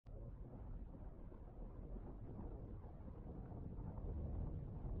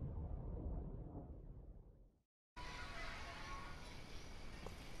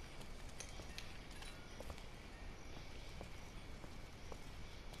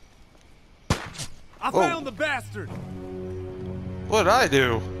I found the bastard! What'd I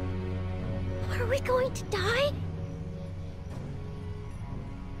do? Are we going to die?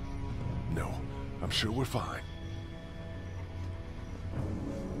 No, I'm sure we're fine.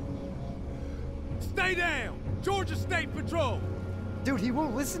 Stay down! Georgia State Patrol! Dude, he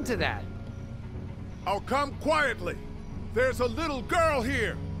won't listen to that. Oh, come quietly! There's a little girl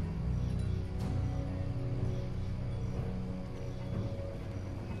here!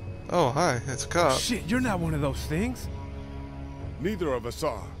 Oh, hi, it's a cop. Shit, you're not one of those things. Neither of us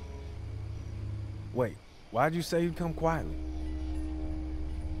are. Wait, why'd you say you'd come quietly?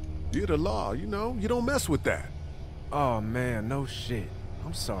 You're the law, you know? You don't mess with that. Oh man, no shit.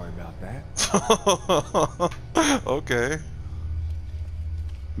 I'm sorry about that. Okay.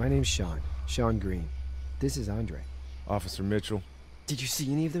 My name's Sean Green. This is Andre. Officer Mitchell. Did you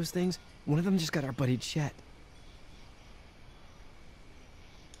see any of those things? One of them just got our buddy Chet.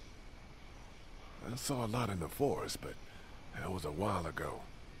 I saw a lot in the forest, but that was a while ago.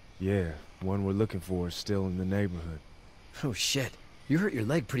 Yeah, one we're looking for is still in the neighborhood. Oh shit, you hurt your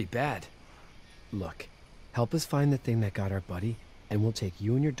leg pretty bad. Look, help us find the thing that got our buddy, and we'll take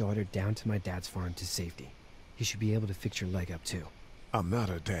you and your daughter down to my dad's farm to safety. He should be able to fix your leg up too. I'm not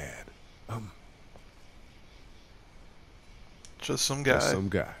a dad. Just some guy. Just some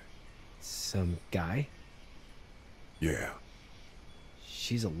guy. Some guy? Yeah.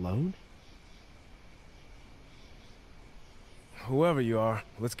 She's alone? Whoever you are,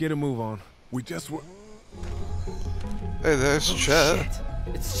 let's get a move on. We just were... Hey, there's Oh, Chet. shit.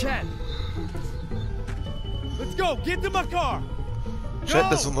 It's Chet! Let's go! Get to my car! Chet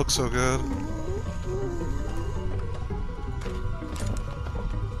doesn't look so good.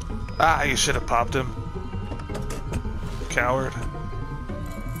 Ah, you should have popped him. Coward.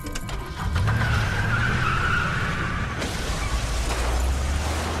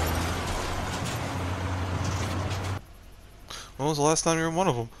 When was the last time you were in one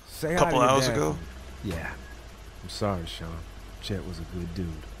of them? Say A hi couple to your hours dad ago. for me. Yeah, I'm sorry, Sean. Chet was a good dude.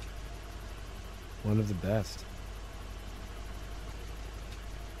 one of the best.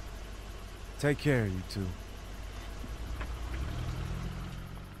 Take care, you two.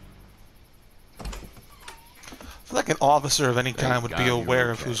 I feel like an officer of any kind would be God you're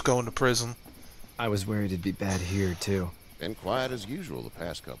aware of okay. who's going to prison. I was worried it'd be bad here, too. Been quiet as usual the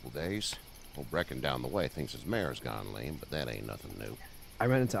past couple days. Old Brecken down the way thinks his mare's gone lame, but that ain't nothing new. I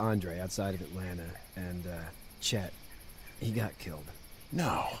ran into Andre outside of Atlanta, and, Chet. He got killed.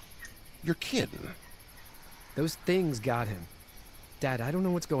 No, you're kidding. Those things got him. Dad, I don't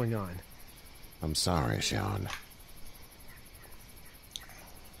know what's going on. I'm sorry, Sean.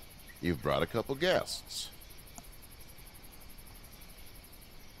 You've brought a couple guests.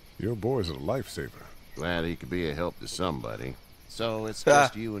 Your boy's a lifesaver. Glad he could be a help to somebody. So it's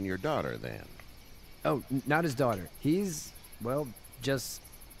just you and your daughter, then? Oh, not his daughter. He's, well, just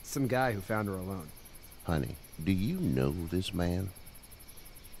some guy who found her alone. Honey, do you know this man?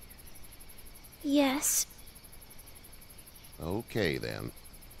 Yes. Okay, then.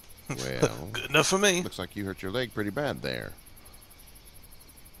 Well, Good enough for me. looks like you hurt your leg pretty bad there.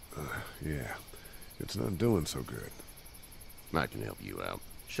 Yeah. It's not doing so good. I can help you out.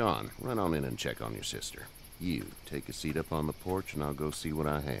 Sean, run on in and check on your sister. You, take a seat up on the porch and I'll go see what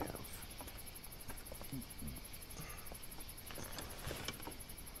I have.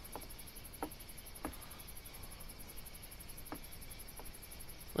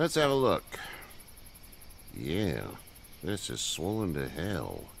 Let's have a look. Yeah, this is swollen to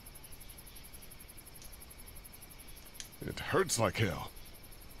hell. It hurts like hell.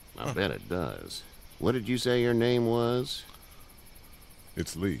 I bet it does. What did you say your name was?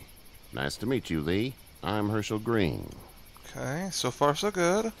 It's Lee. Nice to meet you, Lee. I'm Herschel Green. Okay, so far so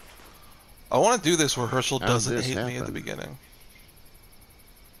good. I want to do this where Herschel How'd doesn't this hate me at the happen? beginning.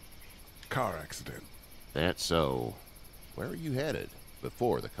 Car accident. That's so. Where are you headed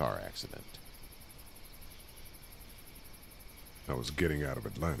before the car accident? I was getting out of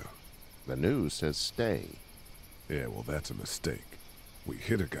Atlanta. The news says stay. Yeah, well, that's a mistake. We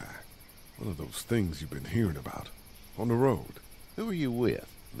hit a guy. One of those things you've been hearing about. On the road. Who are you with?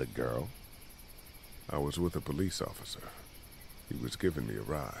 The girl? I was with a police officer. He was giving me a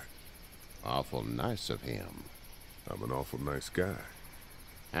ride. Awful nice of him. I'm an awful nice guy.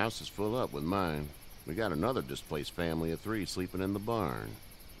 House is full up with mine. We got another displaced family of 3 sleeping in the barn.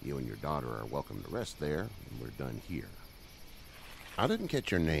 You and your daughter are welcome to rest there, and we're done here. I didn't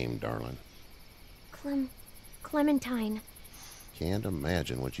catch your name, darling. Clementine. Can't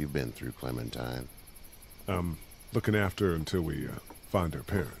imagine what you've been through, Clementine. I'm looking after her until we find her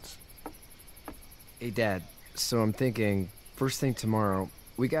parents. Hey, Dad, so I'm thinking, first thing tomorrow,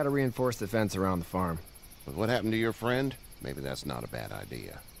 We gotta reinforce the fence around the farm. With what happened to your friend, maybe that's not a bad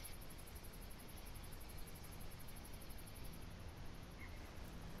idea.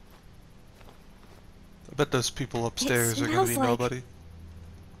 I bet those people upstairs are gonna smells be like- nobody.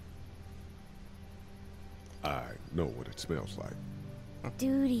 I know what it smells like.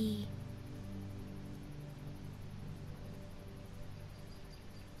 Duty.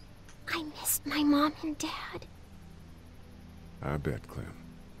 I missed my mom and dad. I bet, Clem.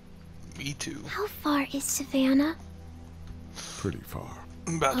 Me too. How far is Savannah? Pretty far.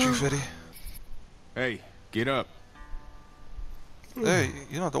 About you, Fitty. Hey, get up. Hey,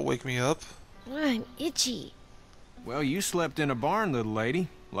 you don't have to wake me up. I'm itchy. Well, you slept in a barn, little lady.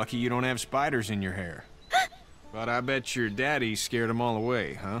 Lucky you don't have spiders in your hair. But I bet your daddy scared them all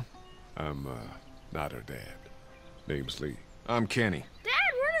away, huh? I'm, not her dad. Name's Lee. I'm Kenny. Dad,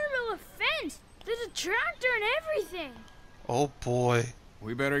 we're in the middle of a fence. There's a tractor and everything. Oh boy.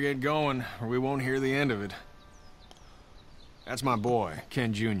 We better get going, or we won't hear the end of it. That's my boy,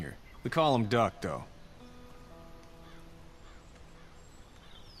 Ken Jr. We call him Duck, though.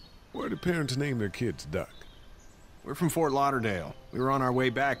 Where do parents name their kids Duck? We're from Fort Lauderdale. We were on our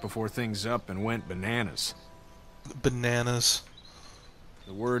way back before things up and went bananas. Bananas.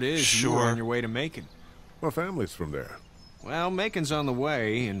 The word is you were Sure. on your way to Macon. My family's from there. Well, Macon's on the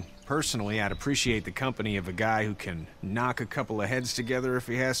way, and personally, I'd appreciate the company of a guy who can knock a couple of heads together if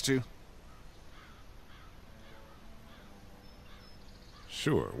he has to.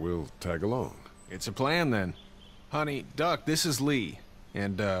 Sure, we'll tag along. It's a plan, then. Honey, Duck, this is Lee.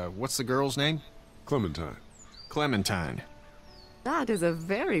 And, what's the girl's name? Clementine. Clementine. That is a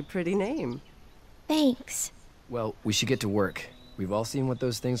very pretty name. Thanks. Well, we should get to work. We've all seen what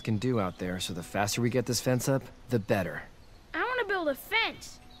those things can do out there, so the faster we get this fence up, the better. I want to build a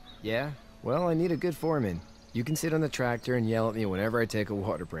fence. Yeah? Well, I need a good foreman. You can sit on the tractor and yell at me whenever I take a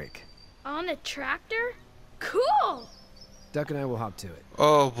water break. On a tractor? Cool! Duck and I will hop to it.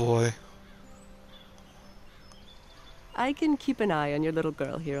 Oh boy. I can keep an eye on your little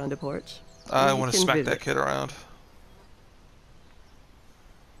girl here on the porch. I You want to can smack visit. that kid around.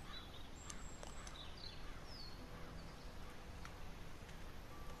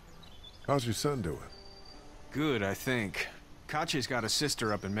 How's your son doing? Good, I think. Katya's got a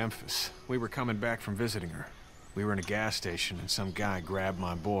sister up in Memphis. We were coming back from visiting her. We were in a gas station and some guy grabbed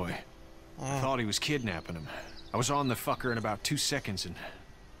my boy. I thought he was kidnapping him. I was on the fucker in about 2 seconds and...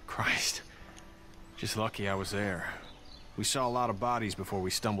 Christ. Just lucky I was there. We saw a lot of bodies before we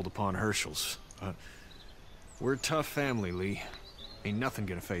stumbled upon Herschel's. But we're a tough family, Lee. Ain't nothing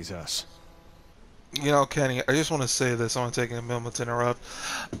gonna phase us. You know, Kenny, I just want to say this. I'm taking a moment to interrupt.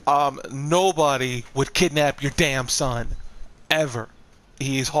 Nobody would kidnap your damn son. Ever.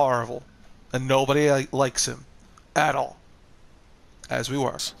 He's horrible. And nobody likes him. At all. As we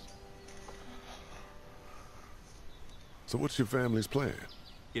were. So what's your family's plan?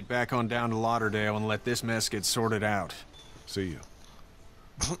 Get back on down to Lauderdale and let this mess get sorted out. See you.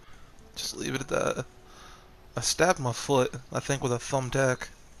 Just leave it at that. I stabbed my foot, I think, with a thumbtack.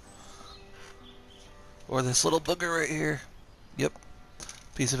 Or this little booger right here. Yep.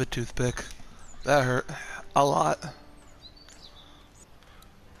 Piece of a toothpick. That hurt. A lot.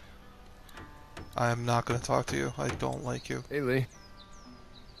 I am not going to talk to you. I don't like you. Hey, Lee.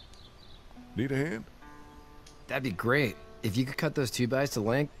 Need a hand? That'd be great. If you could cut those 2x to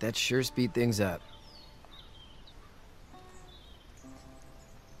length, that'd sure speed things up.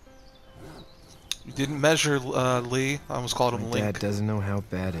 You didn't measure, Lee. I almost called him My Link. dad doesn't know how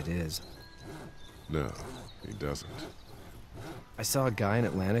bad it is. No, he doesn't. I saw a guy in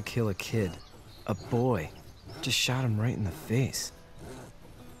Atlanta kill a kid. A boy. Just shot him right in the face.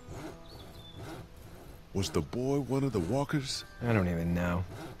 Was the boy one of the walkers? I don't even know.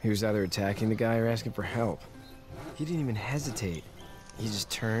 He was either attacking the guy or asking for help. He didn't even hesitate. He just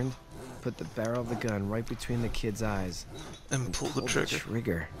turned, put the barrel of the gun right between the kid's eyes, And pull the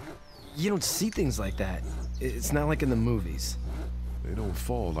trigger. You don't see things like that. It's not like in the movies. They don't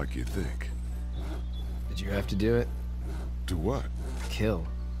fall like you think. Did you have to do it? Do what? Kill.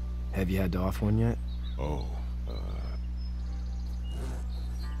 Have you had to off one yet? Oh,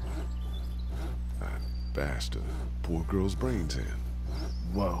 I bashed a poor girl's brains in.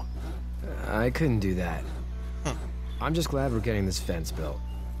 Whoa. I couldn't do that. I'm just glad we're getting this fence built.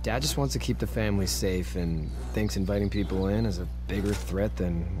 Dad just wants to keep the family safe and thinks inviting people in is a bigger threat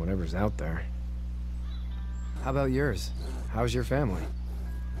than whatever's out there. How about yours? How's your family?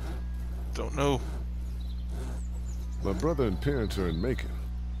 Don't know. My brother and parents are in Macon.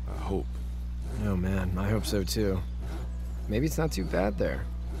 I hope. Oh man, I hope so too. Maybe it's not too bad there.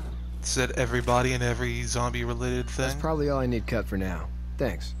 Said everybody in every zombie-related thing. That's probably all I need cut for now.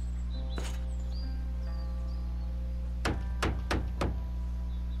 Thanks.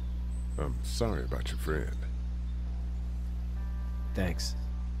 I'm sorry about your friend. Thanks.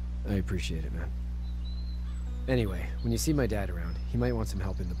 I appreciate it, man. Anyway, when you see my dad around, he might want some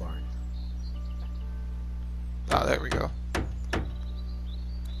help in the barn. Ah, there we go.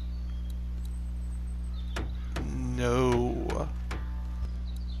 No.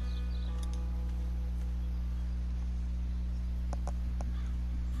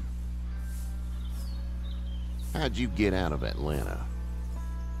 How'd you get out of Atlanta?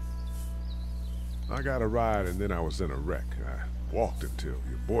 I got a ride and then I was in a wreck. I walked until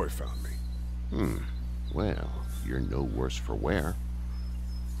your boy found me. Well, you're no worse for wear.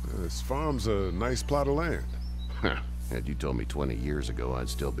 This farm's a nice plot of land. Had you told me 20 years ago I'd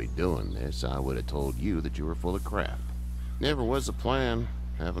still be doing this, I would have told you that you were full of crap. Never was a plan,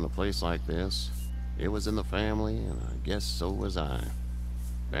 having a place like this. It was in the family, and I guess so was I.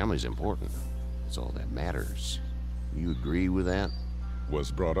 Family's important. It's all that matters. You agree with that? Was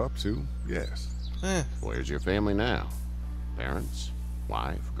brought up to, yes. Where's your family now? Parents?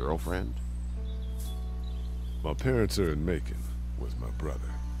 Wife? Girlfriend? My parents are in Macon with my brother.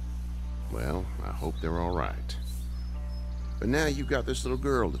 Well, I hope they're all right. But now you've got this little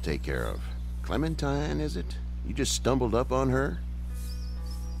girl to take care of. Clementine, is it? You just stumbled up on her?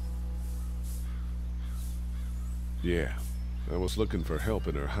 Yeah, I was looking for help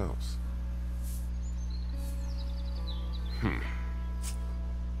in her house.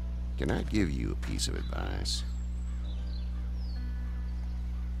 Can I give you a piece of advice?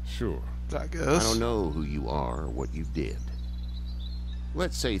 Sure. I guess. I don't know who you are or what you did.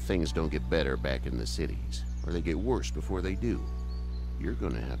 Let's say things don't get better back in the cities, or they get worse before they do. You're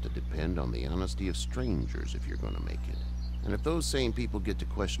gonna have to depend on the honesty of strangers if you're gonna make it. And if those same people get to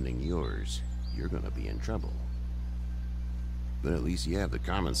questioning yours, you're gonna be in trouble. But at least you have the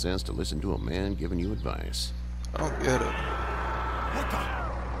common sense to listen to a man giving you advice. I don't get it. What the?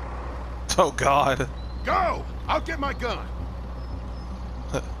 Oh God. Go! I'll get my gun!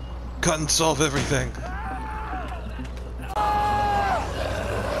 Cut and solve everything.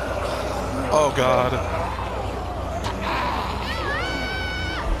 Oh God.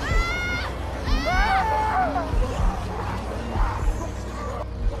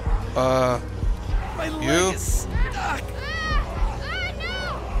 My leg you? is stuck.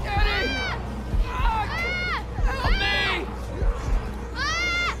 Daddy!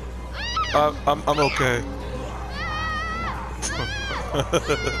 Help me! I'm okay.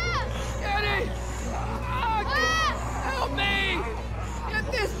 Daddy! Help me! Get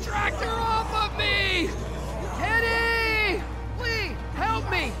this tractor off of me! Kenny! Please, help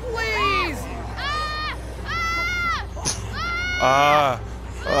me, please!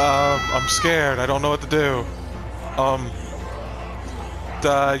 I'm scared. I don't know what to do.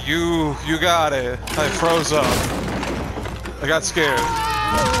 You got it. I froze up. I got scared.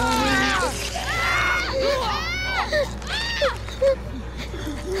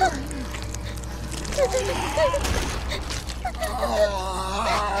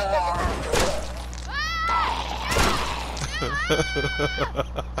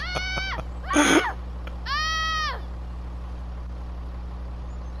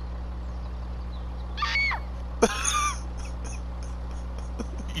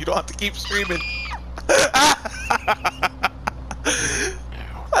 You don't have to keep screaming.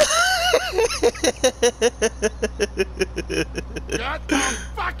 Get the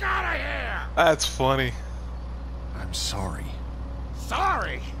fuck out of here! That's funny. I'm sorry.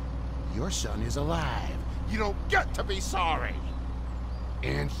 Sorry? Your son is alive. You don't get to be sorry.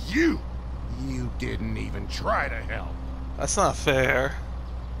 And you didn't even try to help. That's not fair.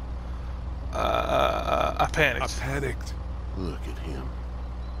 I panicked. I panicked. Look at him.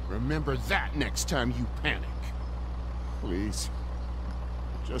 Remember that next time you panic. Please,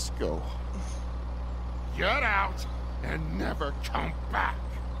 just go. Get out and never come back.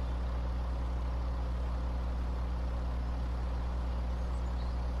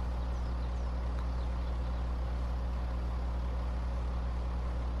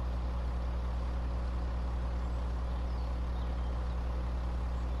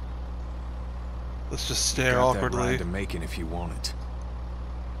 Let's just stare Got that awkwardly. ride to Macon if you want it.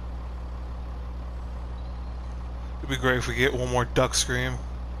 It'd be great if we get one more duck scream.